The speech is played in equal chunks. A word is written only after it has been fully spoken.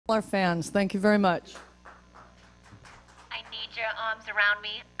Our fans, thank you very much. I need your arms around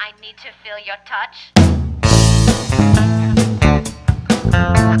me. I need to feel your touch.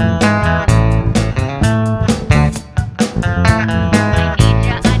 I need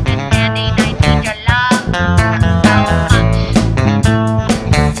your understanding. I need your love so much.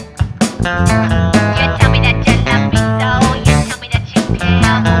 You tell me that you love me so. You tell me that you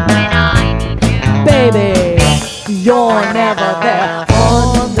care, but when I need you, Baby, you're never there.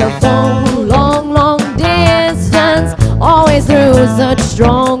 On the phone, long, long distance, always through such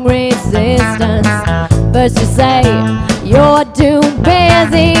strong resistance. First you say you're too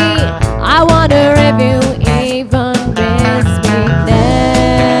busy. I wonder if you even miss me.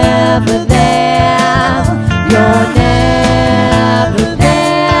 Never there. You're never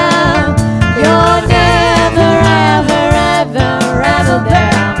there. You're never, ever, ever, ever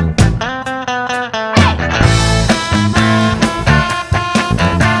there.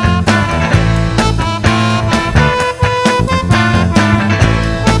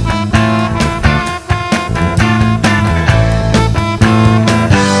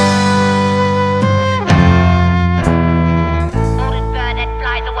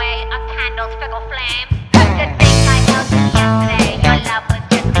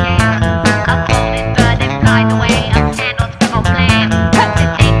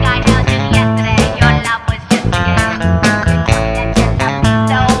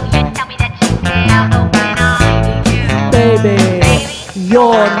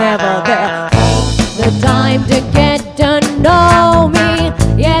 You're never there. The time to get to know me.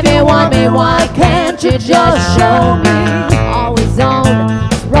 If you want me, why can't you just show me? Always on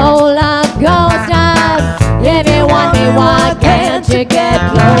this roller coaster. If you want me, why can't you get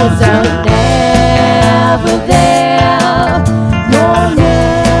closer? Never there. You're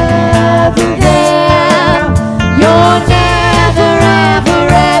never there. You're never, ever,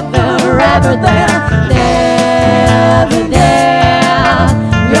 ever, ever there. Never there.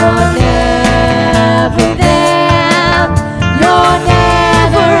 You're never there. You're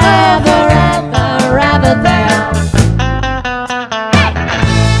never, ever, ever, ever there.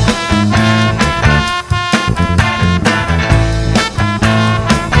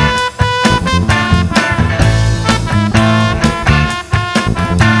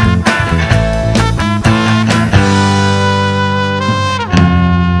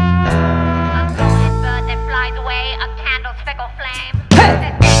 a golden bird that flies away, a candle's fickle flame. The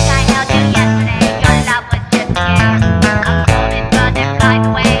thing I held you yesterday, your love was just a game. A golden bird that flies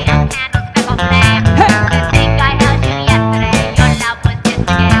away, a candle's fickle flame. The thing I held you yesterday, your love was just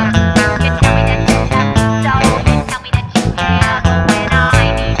a game. You tell me that you love me so, you tell me that you care, but when I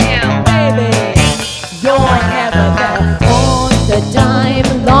need you, Baby, you're never there. On the time,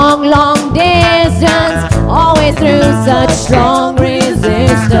 long, long distance, always through such strong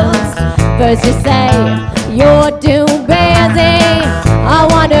resistance. First you say you're too busy. I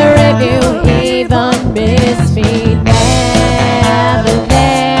wonder if you even miss me. Never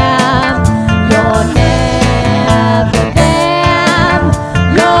there. You're never there.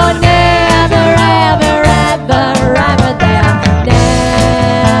 You're never, ever, ever, ever there.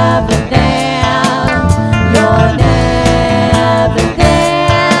 Never there. You're never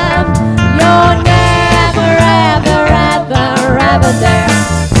there. You're never, ever, ever, ever there.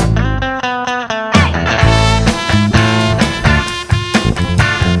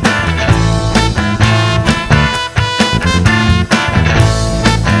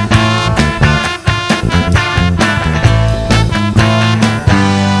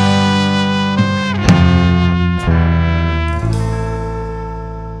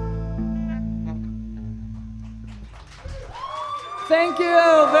 Thank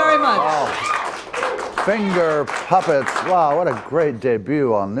you very much. Finger Puppets. Wow, what a great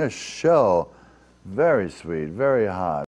debut on this show. Very sweet, very hot.